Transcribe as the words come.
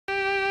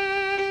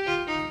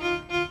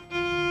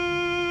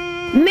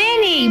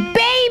Hey,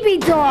 baby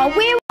doll,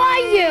 where are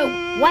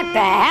you? What the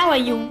hell are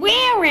you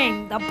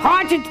wearing? The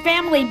Partridge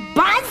Family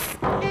bus?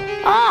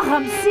 Oh,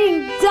 I'm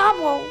seeing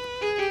double.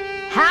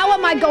 How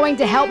am I going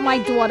to help my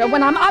daughter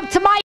when I'm up to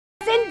my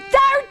ass in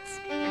dirt?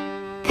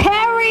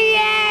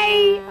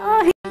 Perrier!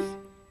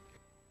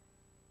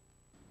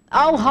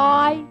 Oh,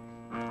 hi.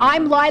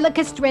 I'm Lila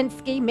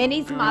Kostrinsky,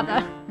 Minnie's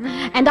mother,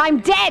 and I'm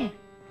dead.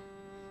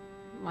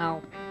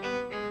 Well,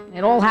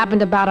 it all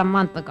happened about a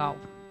month ago.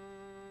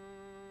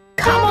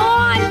 Come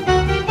on!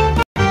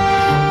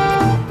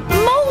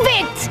 Move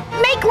it!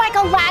 Make like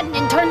Aladdin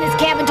and turn this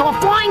cab into a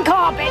flying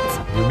carpet!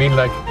 You mean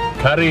like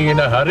Carrie in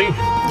a hurry?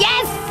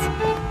 Yes!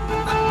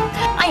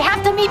 I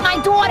have to meet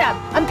my daughter.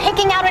 I'm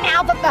picking out an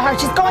outfit for her.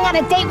 She's going on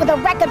a date with a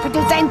record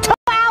producer in 2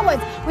 hours.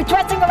 We're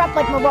dressing her up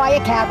like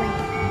Mariah Carey.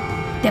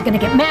 They're gonna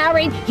get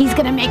married, he's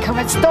gonna make her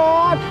a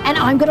star, and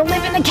I'm gonna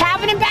live in the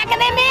cabin in back of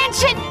their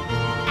mansion.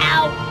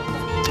 Ow!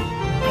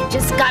 I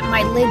just got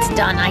my lids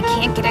done. I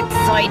can't get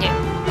excited.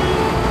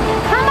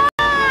 Come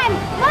on!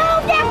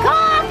 Move the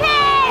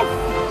carpet!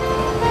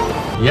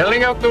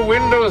 Yelling out the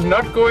window is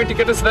not going to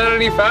get us there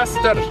any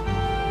faster.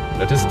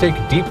 Let us take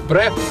deep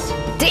breaths.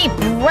 Deep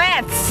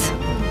breaths?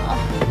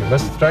 You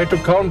must try to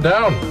calm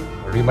down,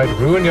 or you might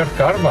ruin your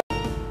karma.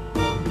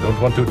 You don't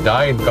want to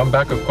die and come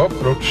back a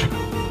cockroach.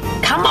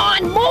 Come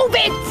on, move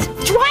it!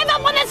 Drive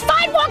up on the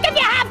sidewalk if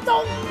you have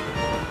to!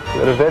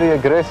 You're a very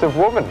aggressive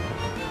woman.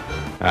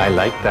 I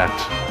like that.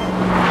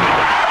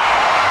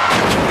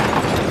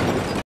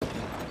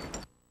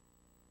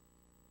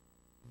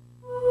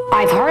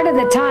 I've heard of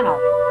the tunnel,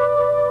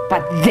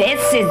 but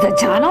this is the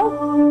tunnel?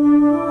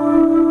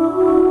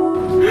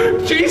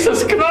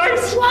 Jesus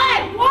Christ!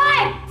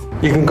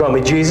 What? You can call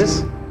me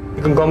Jesus.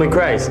 You can call me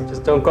Christ.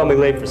 Just don't call me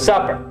late for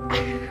supper.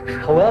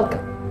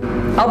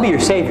 Welcome. I'll be your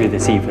savior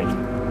this evening.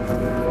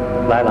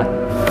 Lila,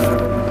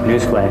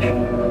 newsflash.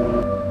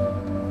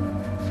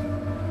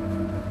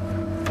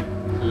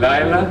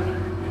 Lila,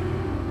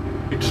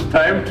 it's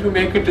time to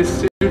make a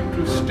decision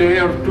to stay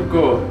or to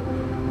go.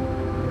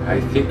 I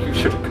think you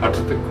should cut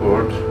the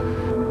cord.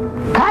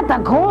 Cut the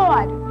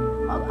cord?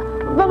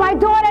 But my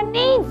daughter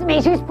needs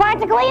me. She's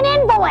practically an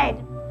invalid.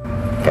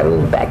 Got a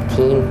little back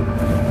teen.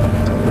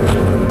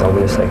 Don't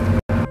be a sec.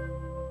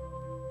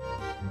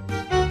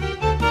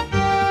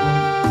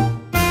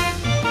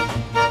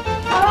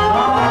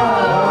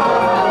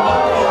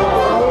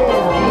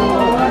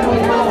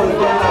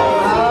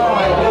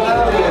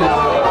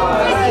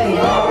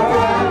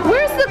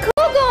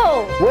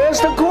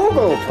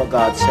 For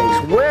God's sakes,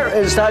 where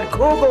is that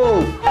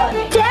kugel?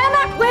 Damn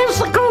it, where's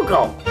the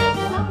kugel?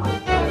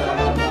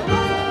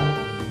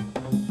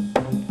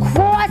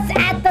 Cross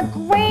at the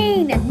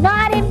green,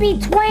 not in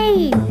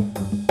between.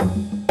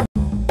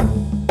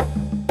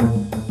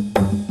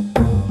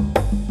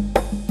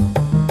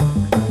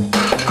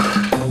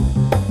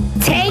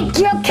 Take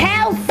your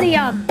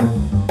calcium.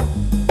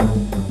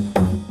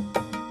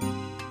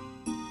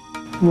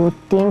 You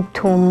think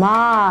too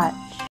much.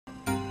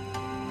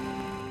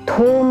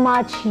 Too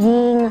much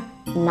yin,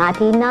 not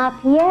enough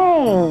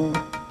yang.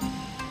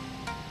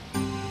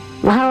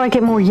 Well, how do I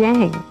get more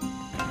yang?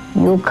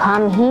 You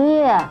come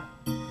here.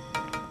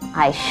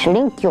 I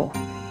shrink you.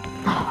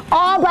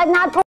 Oh, but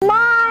not too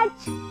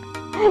much.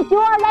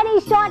 You're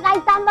already short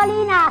like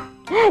Thumbelina.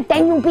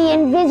 Then you'll be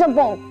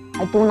invisible.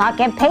 I do not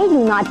get paid,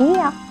 you not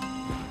here.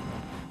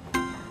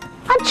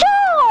 A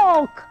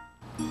joke.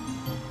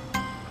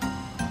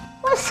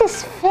 What's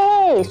his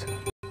face?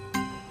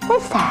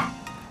 What's that?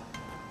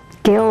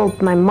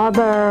 Guilt, my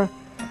mother.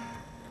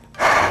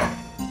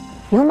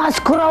 You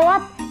must grow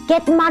up,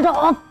 get mother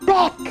off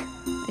back.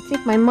 I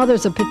think my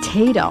mother's a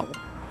potato.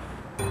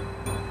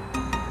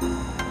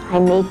 I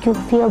make you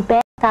feel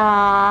better.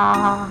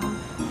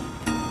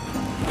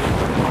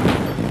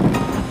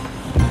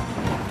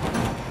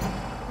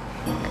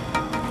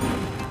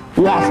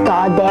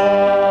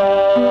 Yesterday,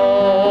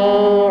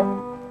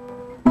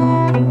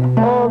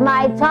 all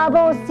my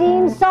troubles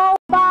seem so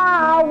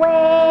far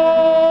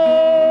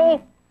away.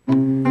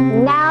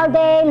 Now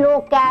they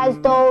look as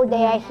though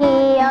they're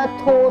here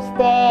to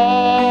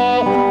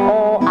stay.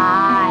 Oh,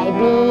 I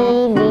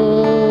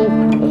believe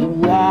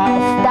in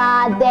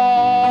yesterday.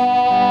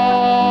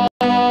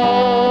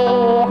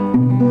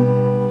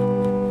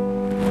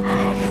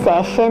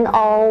 Session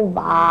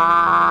over.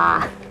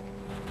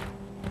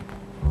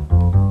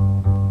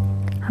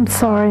 I'm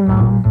sorry,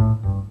 Mom.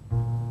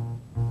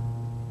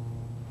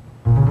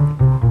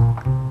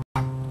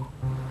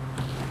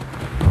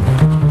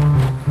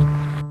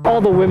 All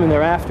the women,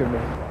 they're after me.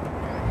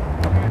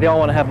 They all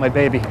want to have my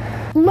baby.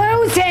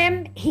 Lose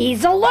him.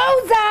 He's a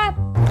loser.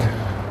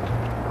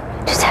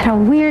 Just had a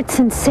weird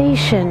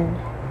sensation.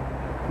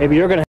 Maybe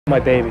you're going to have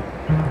my baby.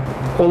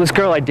 Well, this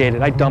girl I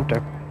dated, I dumped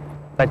her.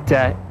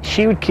 But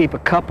she would keep a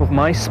cup of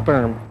my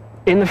sperm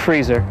in the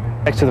freezer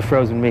next to the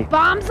frozen meat.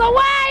 Bombs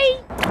away.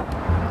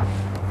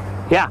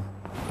 Yeah.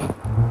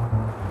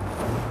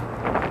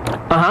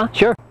 Uh-huh,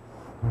 sure.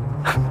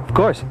 Of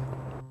course.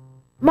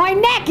 My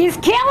neck is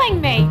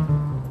killing me.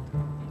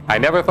 I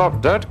never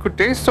thought dirt could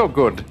taste so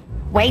good.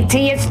 Wait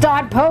till you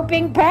start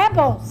pooping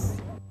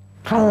pebbles.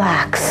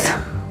 Relax.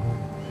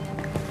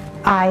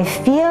 I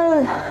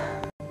feel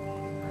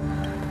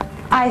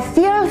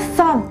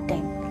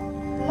something.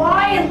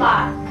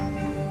 Lila!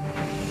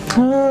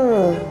 Lila!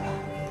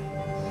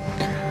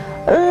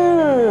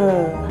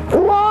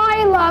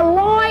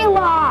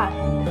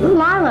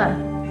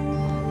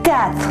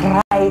 That's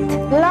right,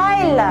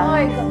 Lila.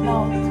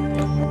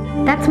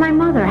 That's my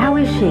mother. How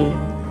is she?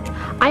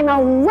 I'm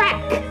a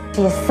wreck!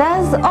 She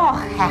says, oh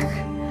heck,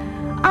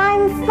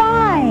 I'm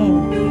fine.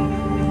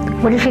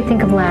 What does she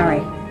think of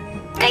Larry?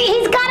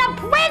 He's got a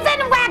prison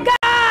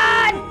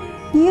record!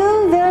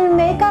 You will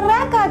make a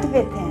record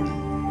with him.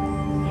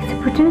 He's a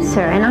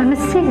producer and I'm a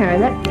singer.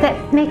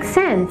 That makes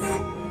sense.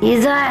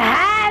 He's a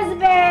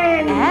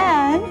has-been!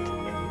 And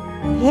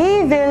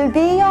he will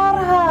be your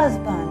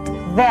husband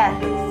very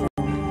soon.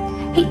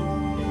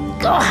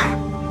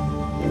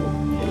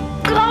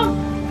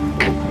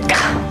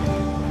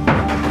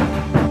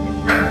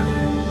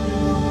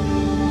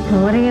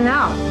 What do you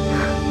know?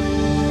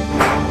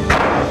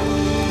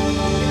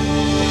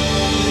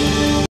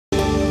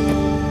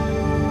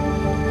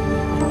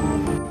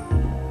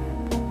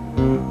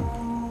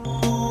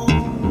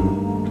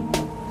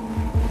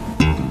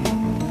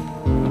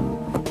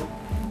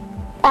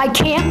 I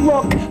can't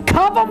look.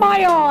 Cover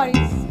my eyes.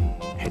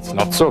 It's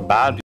not so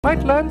bad. You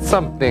might learn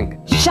something.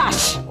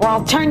 Shush, or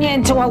I'll turn you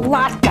into a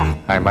latka.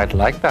 I might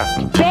like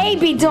that.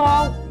 Baby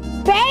doll!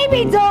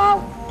 Baby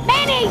doll!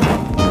 Minnie!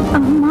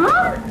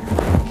 Mom?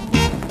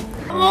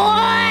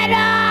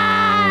 Water!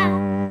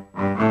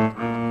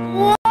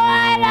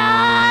 Water!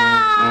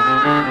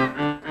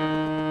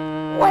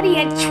 What are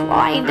you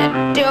trying to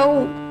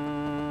do?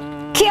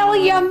 Kill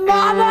your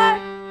mother?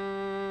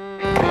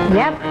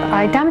 Yep,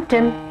 I dumped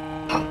him.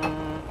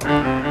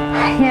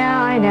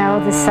 Yeah, I know,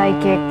 the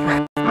psychic.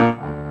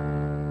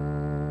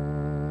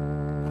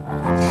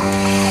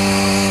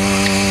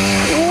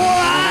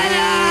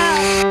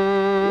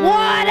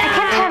 Water! I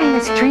kept having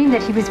this dream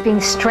that he was being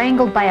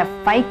strangled by a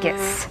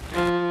ficus.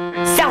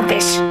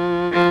 Selfish!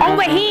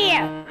 Over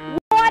here!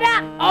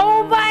 Water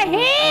over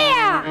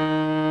here!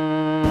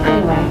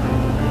 Anyway,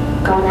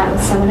 going out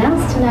with someone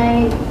else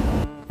tonight.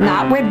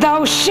 Not with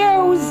those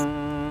shoes!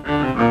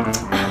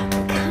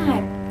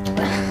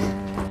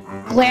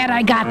 Glad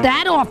I got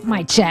that off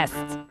my chest.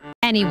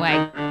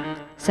 Anyway,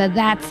 so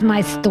that's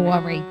my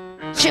story.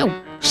 Shoo!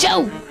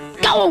 Shoo!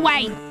 Go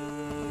away!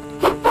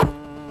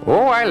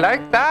 Oh, I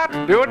like that.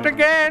 Do it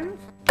again.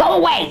 Go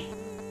away!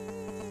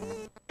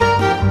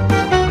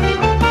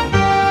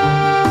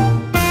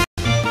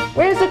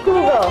 Where's the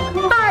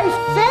Kugel? I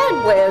said,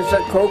 where's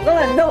the Kugel?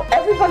 And no,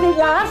 everybody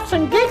laughs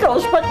and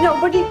giggles, but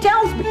nobody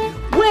tells me.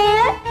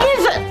 Where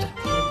is it?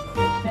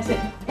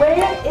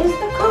 Where is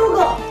the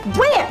Kugel?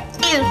 Where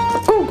is the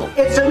Kugel?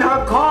 It's in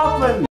her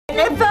coffin.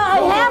 If I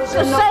have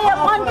to say it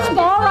once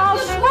more, I'll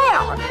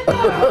swear.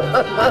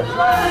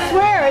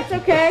 Swear, it's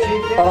okay.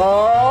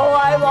 Oh,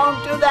 I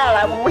won't do that.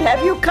 I won't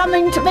have you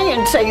coming to me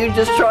and say you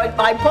destroyed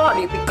my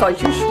party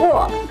because you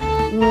swore.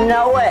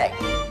 No way.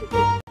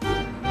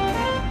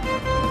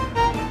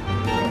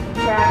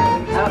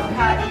 Cut.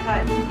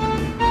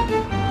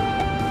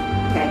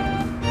 Okay.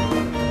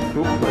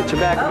 Watch your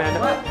back,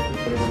 Amanda.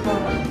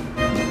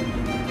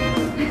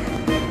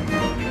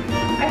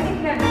 I think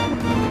that.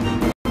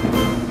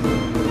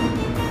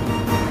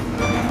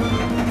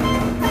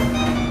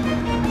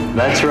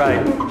 That's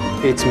right.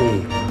 It's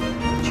me,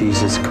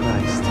 Jesus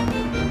Christ.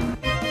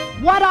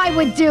 What I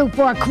would do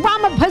for a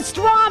crumb of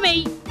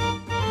pastrami!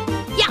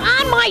 You're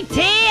on my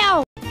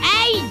tail!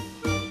 Hey!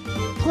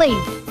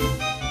 Please,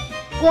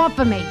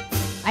 offer me.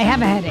 I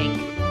have a headache.